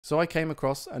So I came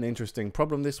across an interesting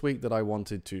problem this week that I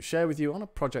wanted to share with you on a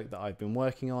project that I've been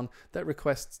working on that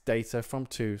requests data from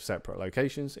two separate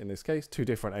locations, in this case, two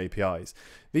different APIs.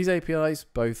 These APIs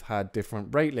both had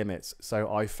different rate limits, so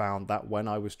I found that when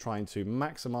I was trying to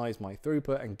maximize my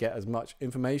throughput and get as much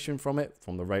information from it,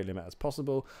 from the rate limit as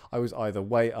possible, I was either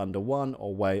way under one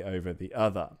or way over the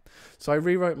other. So I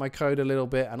rewrote my code a little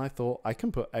bit and I thought I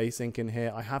can put async in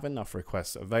here, I have enough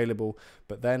requests available,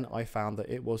 but then I found that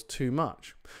it was too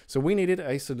much. So we needed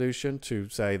a solution to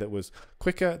say that was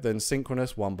quicker than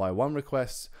synchronous one-by-one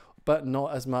requests, but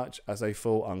not as much as a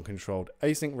full uncontrolled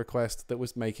async request that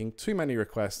was making too many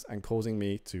requests and causing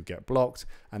me to get blocked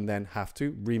and then have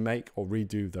to remake or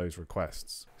redo those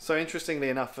requests. So interestingly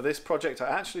enough, for this project I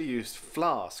actually used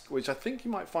Flask, which I think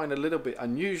you might find a little bit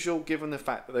unusual given the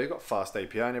fact that they've got fast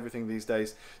API and everything these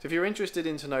days. So if you're interested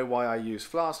in to know why I use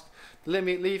Flask,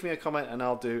 leave me a comment and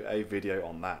I'll do a video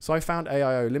on that. So I found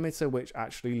AIOLimiter, which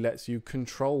actually lets you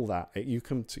control that. You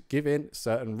can give in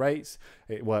certain rates.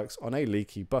 It works on a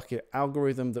leaky bucket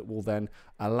algorithm that will then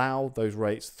allow those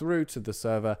rates through to the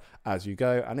server as you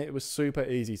go, and it was super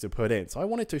easy to put in. So I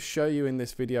wanted to show you in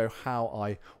this video how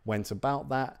I went about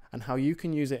that and how you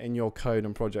can use it in your code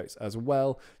and projects as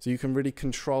well, so you can really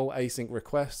control async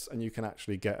requests and you can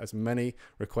actually get as many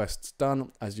requests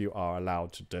done as you are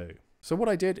allowed to do. So what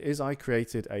I did is I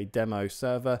created a demo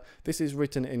server. This is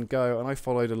written in Go and I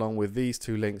followed along with these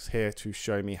two links here to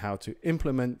show me how to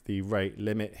implement the rate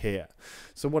limit here.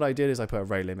 So what I did is I put a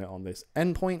rate limit on this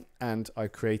endpoint and I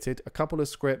created a couple of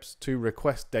scripts to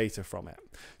request data from it.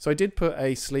 So I did put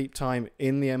a sleep time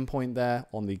in the endpoint there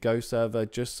on the Go server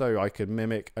just so I could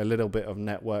mimic a little bit of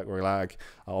network lag,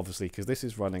 obviously because this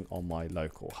is running on my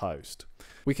local host.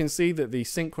 We can see that the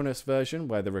synchronous version,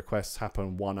 where the requests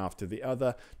happen one after the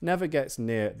other, never gets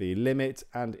near the limit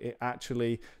and it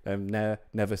actually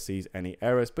never sees any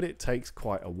errors, but it takes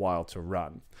quite a while to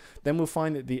run. Then we'll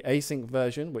find that the async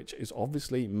version, which is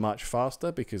obviously much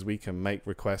faster because we can make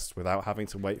requests without having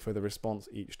to wait for the response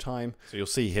each time. So you'll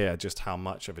see here just how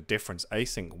much of a difference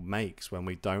async makes when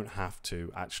we don't have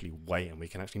to actually wait and we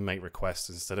can actually make requests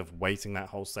instead of waiting that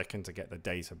whole second to get the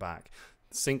data back.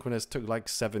 Synchronous took like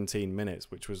 17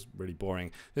 minutes, which was really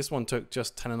boring. This one took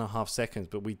just 10.5 seconds,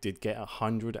 but we did get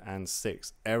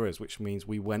 106 errors, which means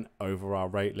we went over our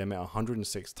rate limit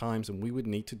 106 times and we would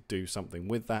need to do something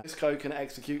with that. This code can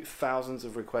execute thousands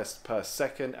of requests per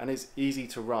second and is easy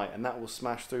to write, and that will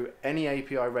smash through any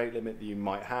API rate limit that you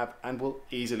might have and will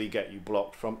easily get you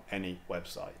blocked from any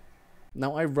website.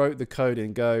 Now I wrote the code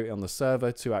in Go on the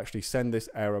server to actually send this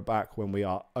error back when we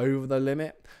are over the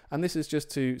limit, and this is just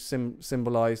to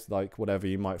symbolize like whatever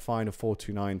you might find, a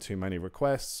 429 too many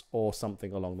requests or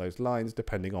something along those lines,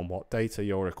 depending on what data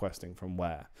you're requesting from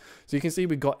where. So you can see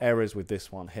we've got errors with this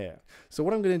one here. So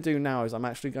what I'm going to do now is I'm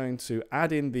actually going to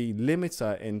add in the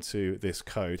limiter into this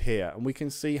code here, and we can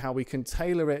see how we can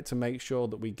tailor it to make sure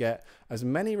that we get as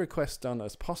many requests done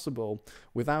as possible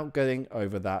without getting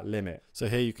over that limit. So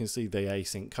here you can see the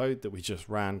async code that we just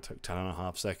ran, took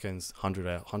 10.5 seconds,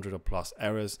 100 or plus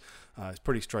errors. It's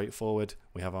pretty straightforward.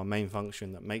 We have our main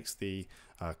function that makes the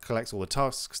collects all the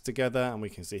tasks together, and we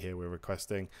can see here we're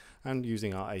requesting and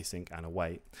using our async and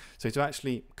await. So to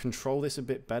actually control this a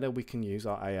bit better, we can use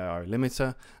our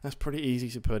AIOLimiter. That's pretty easy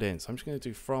to put in. So I'm just going to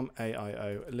do from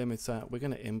AIOLimiter, we're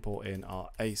going to import in our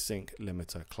async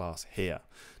limiter class here.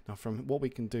 Now from what we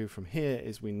can do from here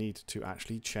is we need to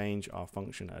actually change our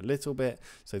function a little bit.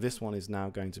 So this one is now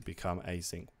going to become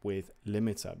async with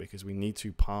limiter because we need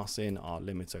to pass in our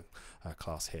limiter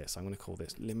class here. So I'm going to call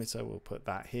this limiter. We'll put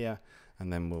that here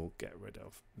and then we'll get rid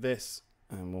of this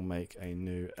and we'll make a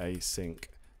new async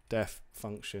def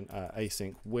function,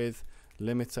 async with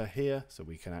limiter here, so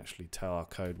we can actually tell our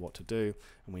code what to do,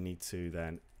 and we need to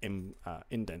then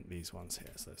indent these ones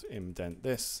here. So let's indent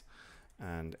this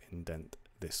and indent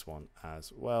this one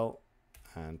as well,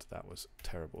 and that was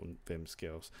terrible Vim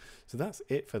skills. So that's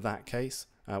it for that case.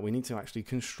 We need to actually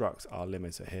construct our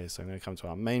limiter here. So I'm going to come to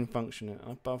our main function, and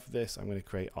above this I'm going to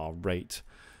create our rate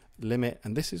limit,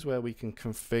 and this is where we can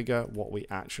configure what we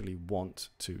actually want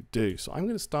to do. So I'm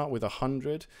going to start with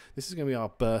 100. This is going to be our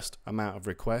burst amount of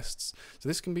requests. So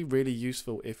this can be really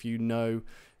useful if you know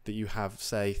that you have,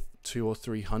 say, 200 or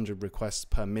 300 requests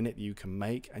per minute that you can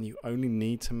make, and you only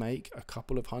need to make a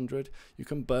couple of hundred. You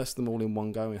can burst them all in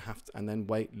one go and then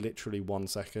wait literally 1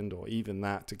 second or even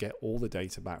that to get all the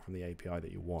data back from the API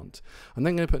that you want. I'm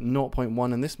then going to put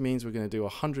 0.1, and this means we're going to do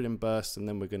 100 in bursts, and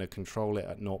then we're going to control it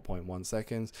at 0.1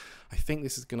 seconds. I think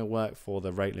this is going to work for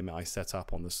the rate limit I set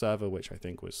up on the server, which I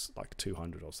think was like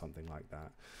 200 or something like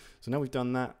that. So now we've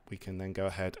done that, we can then go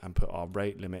ahead and put our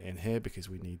rate limit in here because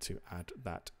we need to add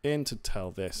that in to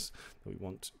tell this requests that we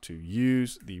want to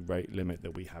use the rate limit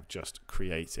that we have just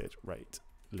created. Rate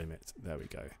limit, there we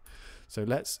go. So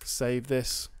let's save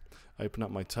this, open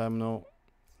up my terminal.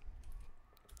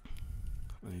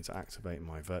 I need to activate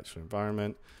my virtual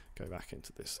environment, go back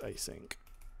into this async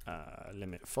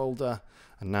limit folder,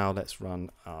 and now let's run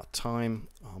our time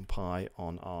on pi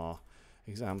on our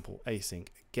example async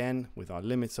again with our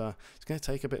limiter. It's going to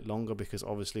take a bit longer because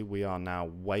obviously we are now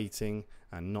waiting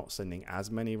and not sending as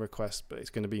many requests, but it's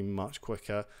going to be much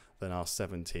quicker than our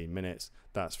 17 minutes,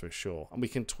 that's for sure. And we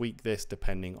can tweak this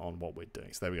depending on what we're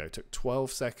doing. So there we go, it took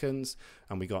 12 seconds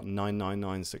and we got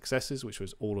 999 successes, which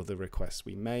was all of the requests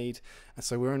we made. And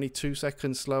so we're only 2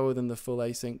 seconds slower than the full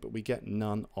async, but we get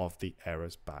none of the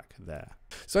errors back there.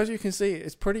 So as you can see,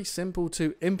 it's pretty simple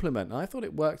to implement, and I thought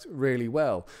it worked really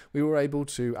well. We were able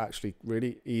to actually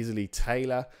really easily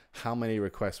tailor how many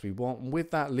requests we want. And with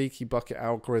that leaky bucket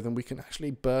algorithm, we can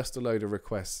actually burst a load of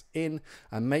requests in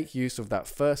and make use of that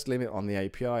first limit on the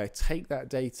API, take that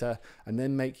data, and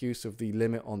then make use of the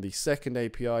limit on the second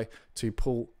API to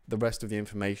pull the rest of the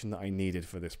information that I needed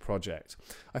for this project.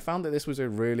 I found that this was a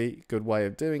really good way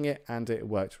of doing it, and it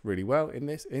worked really well in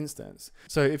this instance.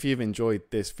 So if you've enjoyed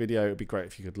this video, it'd be great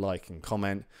if you could like and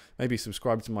comment, maybe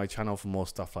subscribe to my channel for more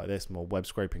stuff like this, more web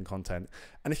scraping content.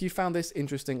 And if you found this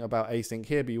interesting about async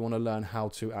here, but you want to learn how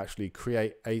to actually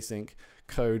create async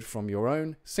code from your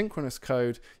own synchronous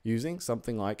code using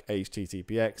something like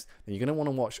HTTPX, then you're going to want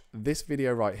to watch this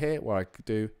video right here where I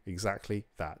do exactly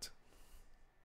that.